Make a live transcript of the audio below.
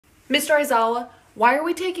Mr. Aizawa, why are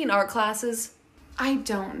we taking art classes? I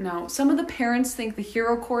don't know. Some of the parents think the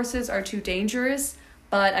hero courses are too dangerous,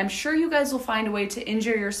 but I'm sure you guys will find a way to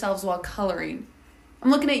injure yourselves while coloring. I'm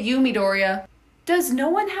looking at you, Midoriya. Does no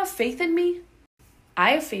one have faith in me?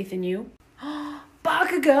 I have faith in you.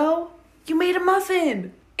 Bakugo, you made a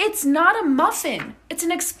muffin. It's not a muffin. It's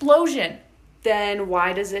an explosion. Then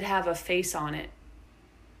why does it have a face on it?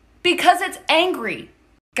 Because it's angry.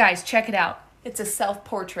 Guys, check it out. It's a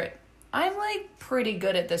self-portrait. I'm like pretty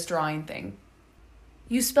good at this drawing thing.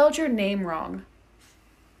 You spelled your name wrong.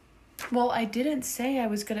 Well, I didn't say I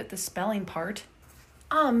was good at the spelling part.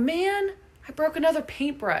 Aw, man. I broke another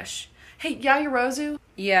paintbrush. Hey, Yaoyorozu?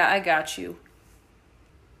 Yeah, I got you.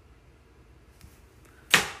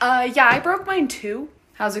 Yeah, I broke mine too.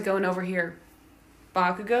 How's it going over here?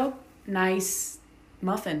 Bakugo? Nice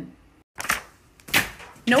muffin.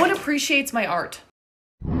 No one appreciates my art.